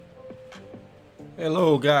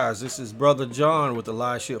Hello, guys. This is Brother John with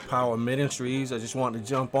Elisha Power Ministries. I just wanted to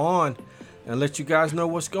jump on and let you guys know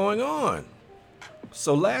what's going on.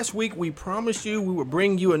 So, last week we promised you we would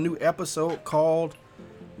bring you a new episode called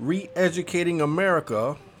Re-Educating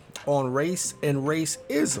America on Race and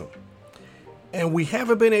Racism. And we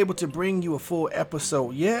haven't been able to bring you a full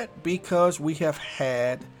episode yet because we have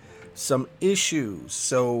had some issues.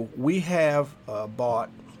 So, we have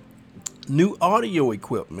bought new audio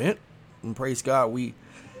equipment. And praise God, we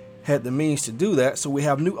had the means to do that. So we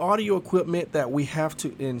have new audio equipment that we have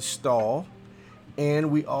to install.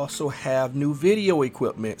 And we also have new video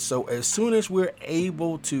equipment. So as soon as we're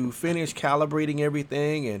able to finish calibrating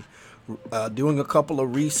everything and doing a couple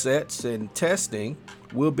of resets and testing,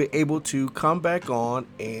 we'll be able to come back on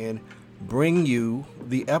and bring you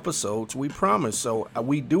the episodes we promised. So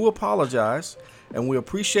we do apologize, and we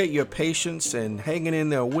appreciate your patience and hanging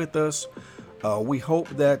in there with us. We hope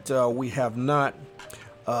that we have not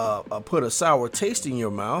put a sour taste in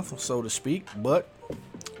your mouth, so to speak, but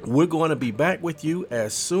we're going to be back with you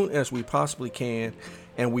as soon as we possibly can.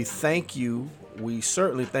 And we thank you. We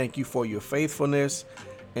certainly thank you for your faithfulness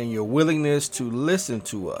and your willingness to listen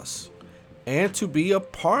to us and to be a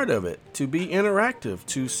part of it, to be interactive,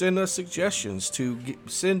 to send us suggestions, to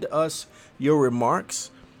send us your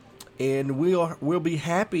remarks. And we'll be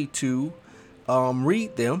happy to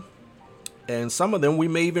read them. And some of them we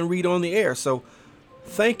may even read on the air. So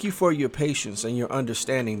thank you for your patience and your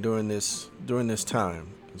understanding during this time.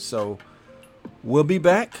 So we'll be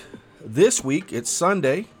back this week. It's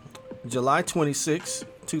Sunday, July 26,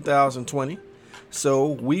 2020. So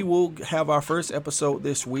we will have our first episode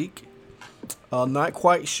this week. Not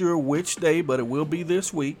quite sure which day, but it will be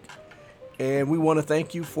this week. And we want to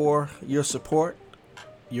thank you for your support,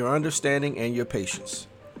 your understanding, and your patience.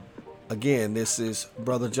 Again, this is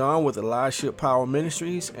Brother John with Elisha Power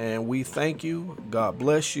Ministries, and we thank you. God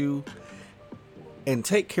bless you, and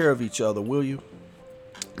take care of each other, will you?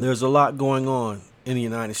 There's a lot going on in the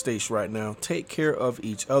United States right now. Take care of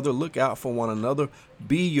each other. Look out for one another.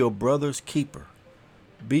 Be your brother's keeper.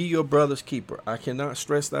 Be your brother's keeper. I cannot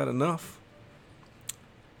stress that enough.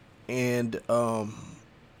 And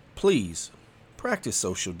please practice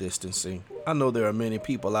social distancing. I know there are many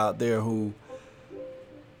people out there who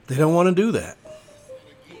they don't want to do that.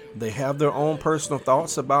 They have their own personal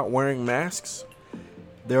thoughts about wearing masks.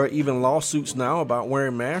 There are even lawsuits now about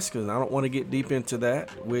wearing masks, and I don't want to get deep into that,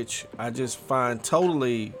 which I just find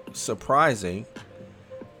totally surprising.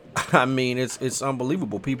 I mean, it's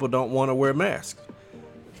unbelievable. People don't want to wear masks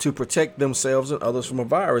to protect themselves and others from a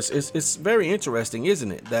virus. It's very interesting,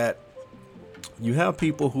 isn't it, that you have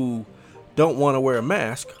people who don't want to wear a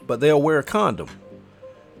mask, but they'll wear a condom.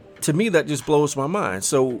 To me, that just blows my mind.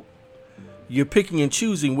 So you're picking and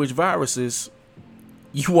choosing which viruses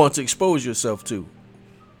you want to expose yourself to.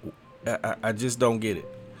 I just don't get it.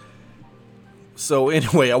 So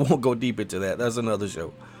anyway, I won't go deep into that. That's another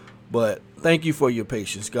show. But thank you for your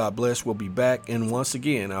patience. God bless. We'll be back. And once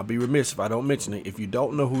again, I'll be remiss if I don't mention it. If you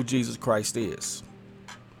don't know who Jesus Christ is,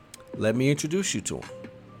 let me introduce you to him.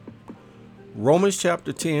 Romans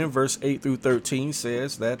chapter 10, verse 8 through 13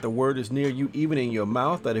 says that the word is near you, even in your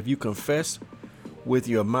mouth, that if you confess with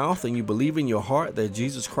your mouth and you believe in your heart that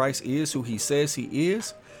Jesus Christ is who he says he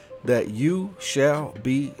is, that you shall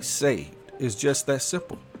be saved. It's just that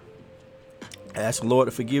simple. Ask the Lord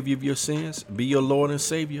to forgive you of your sins, be your Lord and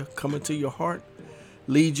Savior, come into your heart,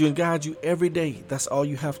 lead you and guide you every day. That's all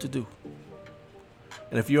you have to do.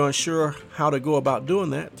 And if you're unsure how to go about doing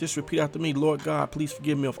that, just repeat after me. Lord God, please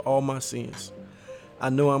forgive me of all my sins. I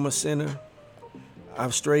know I'm a sinner.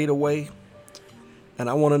 I've strayed away. And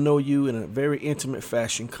I want to know you in a very intimate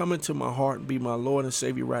fashion. Come into my heart and be my Lord and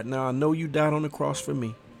Savior right now. I know you died on the cross for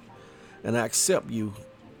me. And I accept you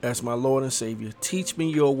as my Lord and Savior. Teach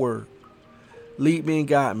me your word. Lead me and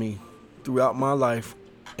guide me throughout my life.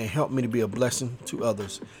 And help me to be a blessing to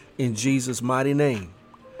others. In Jesus' mighty name.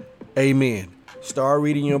 Amen. Start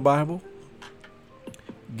reading your Bible.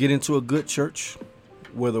 Get into a good church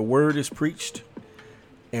where the word is preached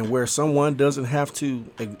and where someone doesn't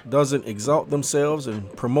exalt themselves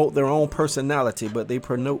and promote their own personality, but they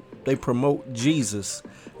promote Jesus,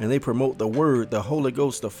 and they promote the word, the Holy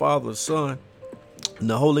Ghost, the Father, the Son, and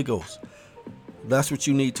the Holy Ghost. That's what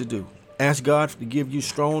you need to do. Ask God to give you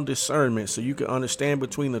strong discernment so you can understand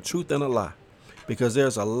between the truth and a lie. Because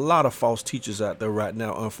there's a lot of false teachers out there right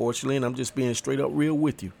now, unfortunately, and I'm just being straight up real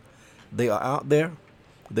with you. They are out there.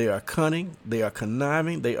 They are cunning. They are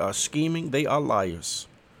conniving. They are scheming. They are liars.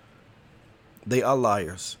 They are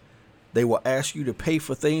liars. They will ask you to pay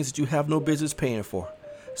for things that you have no business paying for.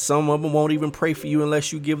 Some of them won't even pray for you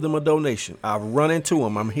unless you give them a donation. I've run into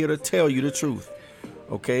them. I'm here to tell you the truth.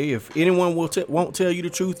 Okay, if anyone won't tell you the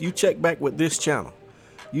truth, you check back with this channel.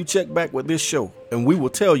 You check back with this show, and we will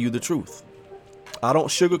tell you the truth. I don't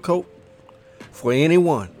sugarcoat for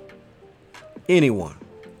anyone.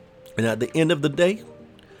 And at the end of the day,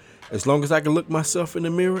 as long as I can look myself in the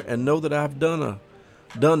mirror and know that I've done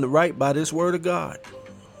the right by this word of God,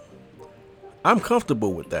 I'm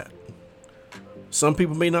comfortable with that. Some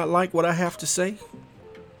people may not like what I have to say,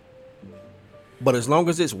 but as long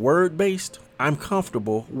as it's word based, I'm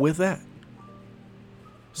comfortable with that.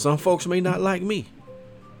 Some folks may not like me,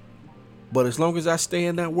 but as long as I stay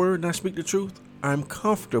in that word and I speak the truth, I'm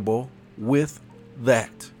comfortable with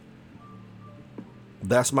that.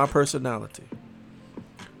 That's my personality.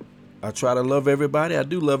 I try to love everybody. I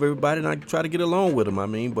do love everybody, and I try to get along with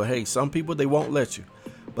them. But hey, some people, they won't let you.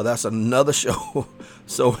 But that's another show.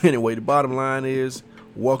 So anyway, the bottom line is,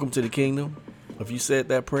 welcome to the kingdom. If you said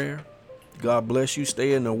that prayer, God bless you.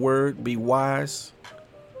 Stay in the word. Be wise.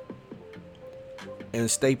 And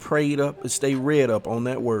stay prayed up and stay read up on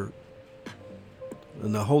that word.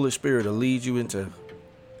 And the Holy Spirit will lead you into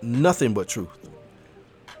nothing but truth.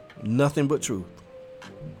 Nothing but truth.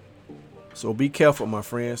 So be careful, my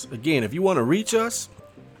friends. Again, if you want to reach us,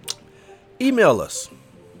 email us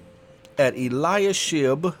at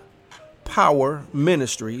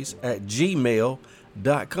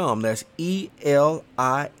eliashibpowerministries@gmail.com. That's ELIASHIB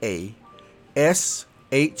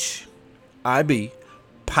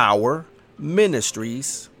Power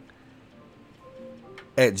Ministries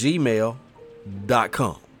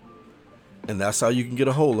 @gmail.com. And that's how you can get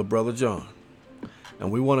a hold of Brother John.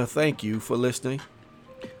 And we want to thank you for listening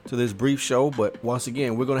to this brief show. But once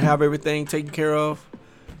again, we're going to have everything taken care of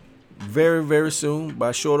very, very soon.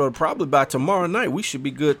 By short order, probably by tomorrow night, we should be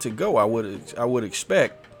good to go. I would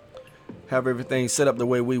expect. Have everything set up the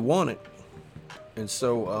way we want it. And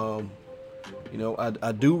so,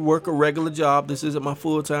 I do work a regular job. This isn't my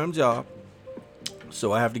full-time job.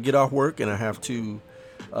 So I have to get off work and I have to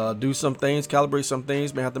do some things, calibrate some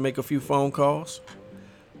things, may have to make a few phone calls.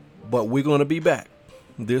 But we're going to be back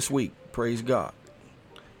this week. Praise God.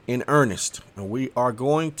 In earnest. And we are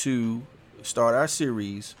going to start our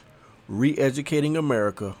series, Re-Educating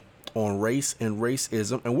America, on race and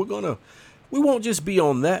racism. And we won't just be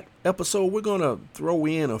on that episode. We're going to throw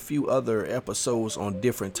in a few other episodes on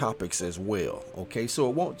different topics as well. Okay, so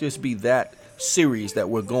it won't just be that series that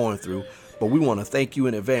we're going through, but we want to thank you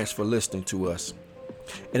in advance for listening to us.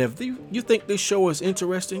 And if you think this show is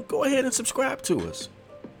interesting, go ahead and subscribe to us.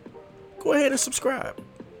 Go ahead and subscribe.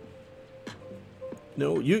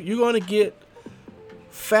 You're going to get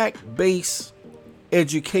fact-based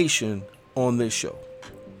education on this show.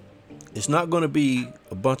 It's not going to be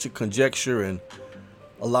a bunch of conjecture and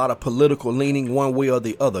a lot of political leaning one way or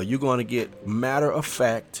the other. You're going to get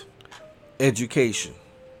matter-of-fact education.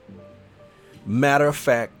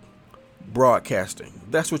 Matter-of-fact broadcasting.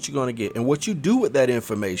 That's what you're going to get. And what you do with that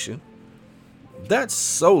information, that's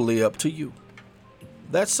solely up to you.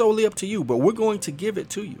 That's solely up to you. But we're going to give it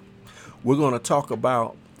to you. We're going to talk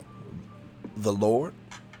about the Lord.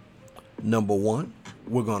 Number one,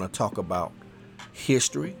 we're going to talk about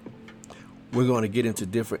history. We're going to get into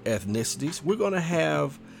different ethnicities. We're going to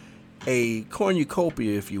have a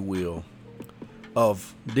cornucopia, if you will,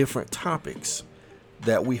 of different topics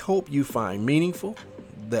that we hope you find meaningful,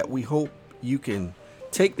 that we hope you can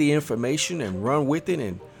take the information and run with it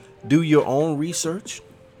and do your own research.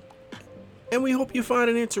 And we hope you find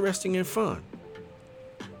it interesting and fun.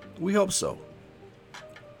 We hope so.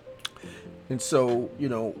 And so,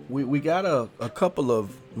 we got a couple of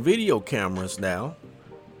video cameras now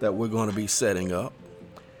that we're going to be setting up.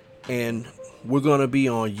 And we're going to be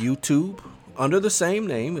on YouTube under the same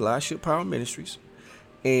name, Eliashib Power Ministries.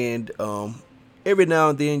 And every now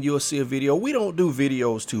and then you'll see a video. We don't do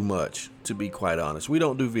videos too much, to be quite honest. We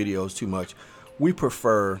don't do videos too much. We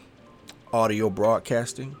prefer audio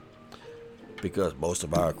broadcasting, because most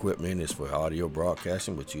of our equipment is for audio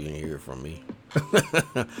broadcasting, but you didn't hear it from me.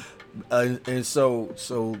 and so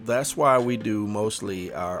that's why we do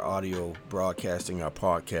mostly our audio broadcasting, our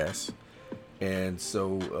podcasts. And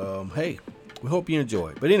so, hey, we hope you enjoy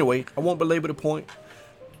it. But anyway, I won't belabor the point.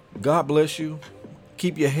 God bless you.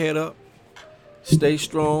 Keep your head up. Stay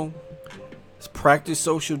strong. Practice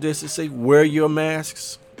social distancing. Wear your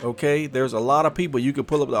masks. Okay, there's a lot of people. You can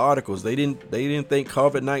pull up the articles. They didn't think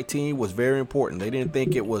COVID-19 was very important. They didn't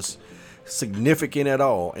think it was significant at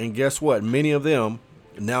all. And guess what? Many of them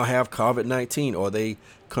now have COVID-19, or they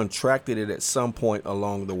contracted it at some point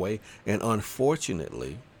along the way. And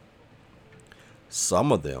unfortunately,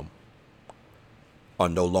 some of them are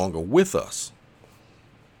no longer with us.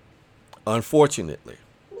 Unfortunately.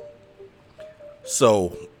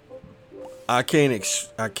 So I can't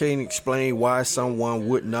explain why someone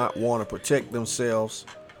would not want to protect themselves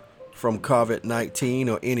from COVID-19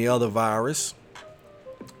 or any other virus.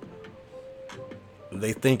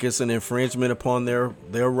 They think it's an infringement upon their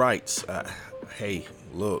rights. Hey,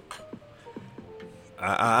 look,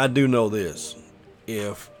 I do know this.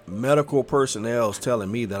 If medical personnel is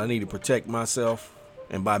telling me that I need to protect myself,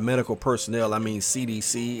 and by medical personnel I mean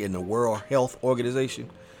CDC and the World Health Organization,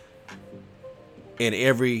 and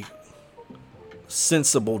every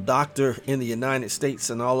sensible doctor in the United States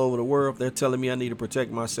and all over the world, they're telling me I need to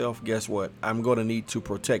protect myself, guess what? I'm going to need to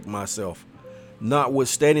protect myself.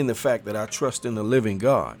 Notwithstanding the fact that I trust in the living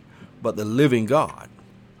God, but the living God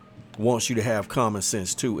wants you to have common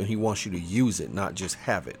sense too, and he wants you to use it, not just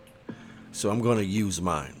have it. So I'm going to use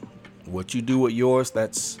mine. What you do with yours,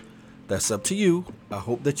 that's up to you. I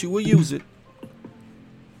hope that you will use it.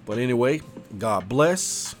 But anyway, God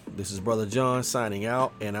bless. This is Brother John signing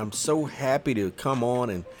out, and I'm so happy to come on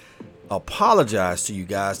and apologize to you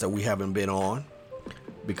guys that we haven't been on,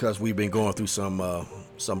 because we've been going through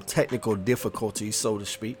some technical difficulties, so to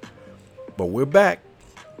speak. But we're back,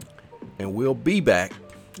 and we'll be back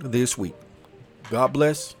this week. God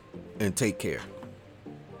bless, and take care.